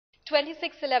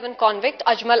2611 convict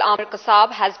Ajmal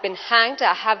Kasab has been hanged.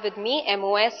 I have with me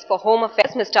MOS for Home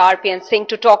Affairs, Mr. RPN Singh,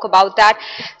 to talk about that.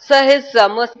 Sir, his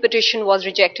mercy petition was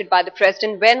rejected by the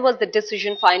President. When was the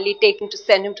decision finally taken to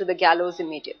send him to the gallows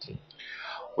immediately?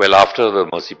 Well, after the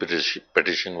mercy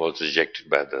petition was rejected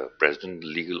by the President,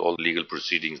 all legal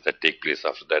proceedings that take place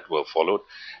after that were followed,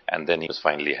 and then he was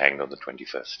finally hanged on the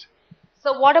 21st.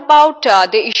 So what about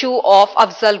the issue of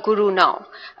Afzal Guru now?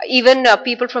 Even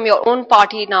people from your own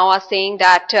party now are saying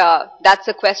that that's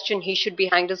a question, he should be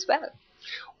hanged as well.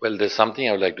 Well, there's something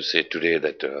I would like to say today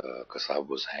that Kasab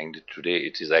was hanged today.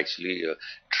 It is actually a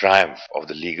triumph of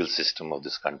the legal system of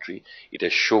this country. It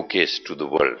has showcased to the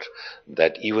world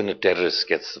that even a terrorist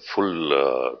gets the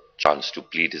full chance to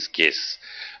plead his case.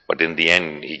 But in the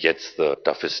end, he gets the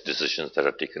toughest decisions that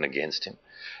are taken against him.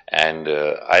 And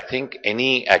I think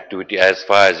any activity, as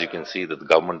far as you can see, that the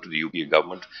government, the UPA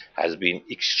government, has been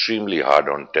extremely hard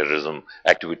on terrorism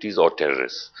activities or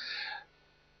terrorists.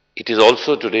 It is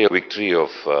also today a victory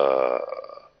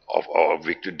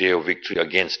day of victory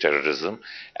against terrorism,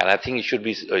 and I think it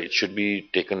should be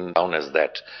taken down as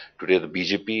that. Today, the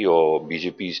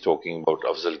BJP is talking about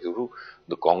Afzal Guru.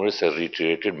 The Congress has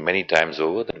reiterated many times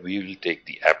over that we will take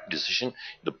the apt decision.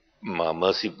 The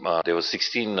there were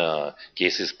 16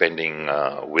 cases pending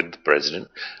with the President.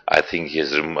 I think he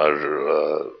has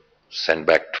sent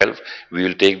back 12. We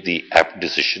will take the apt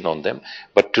decision on them.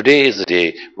 But today is a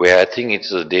day where I think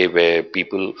it's a day where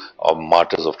people or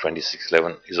martyrs of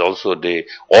 2611 is also a day,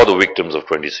 or the victims of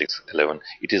 2611,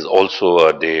 it is also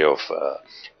a day of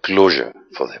closure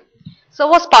for them. So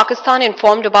was Pakistan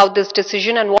informed about this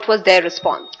decision, and what was their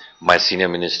response? My senior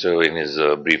minister in his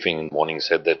briefing in the morning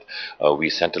said that we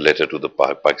sent a letter to the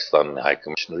Pakistan High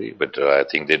Commissioner, but I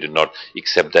think they did not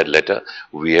accept that letter.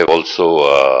 We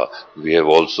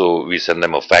sent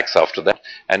them a fax after that,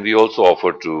 and we also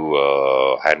offered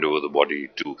to hand over the body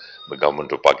to the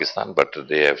government of Pakistan, but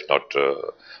they have not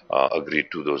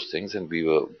agreed to those things, and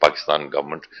Pakistan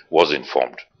government was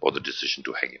informed of the decision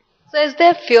to hang him. So is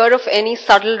there fear of any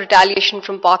subtle retaliation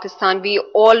from Pakistan? We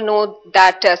all know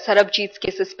that Sarabjit's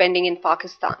case is pending in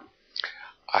Pakistan.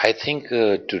 I think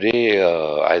today,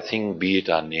 be it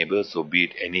our neighbors or be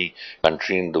it any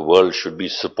country in the world should be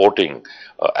supporting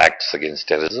acts against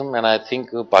terrorism, and I think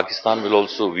Pakistan will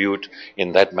also view it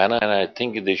in that manner, and I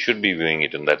think they should be viewing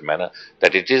it in that manner,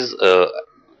 that it is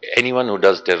anyone who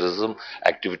does terrorism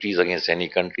activities against any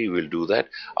country will do that.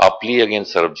 Our plea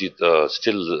against Sarabjit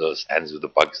still stands with the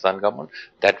Pakistan government.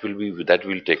 That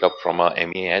will take up from our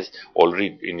MEA has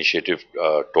already initiated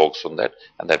talks on that,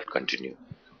 and that will continue.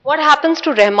 What happens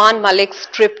to Rahman Malik's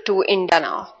trip to India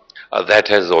now? That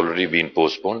has already been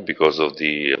postponed because of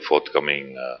the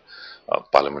forthcoming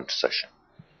parliament session.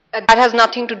 That has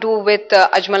nothing to do with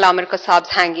Ajmal Kasab's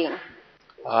hanging?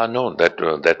 No,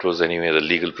 that was anyway, the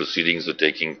legal proceedings were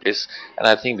taking place, and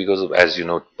I think because of, as you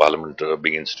know, Parliament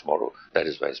begins tomorrow, that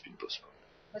is why it's been postponed.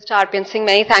 Mr. RPN Singh,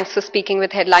 many thanks for speaking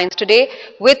with Headlines Today.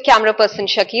 With camera person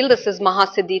Shakil, this is Maha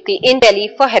Siddiqui in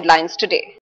Delhi for Headlines Today.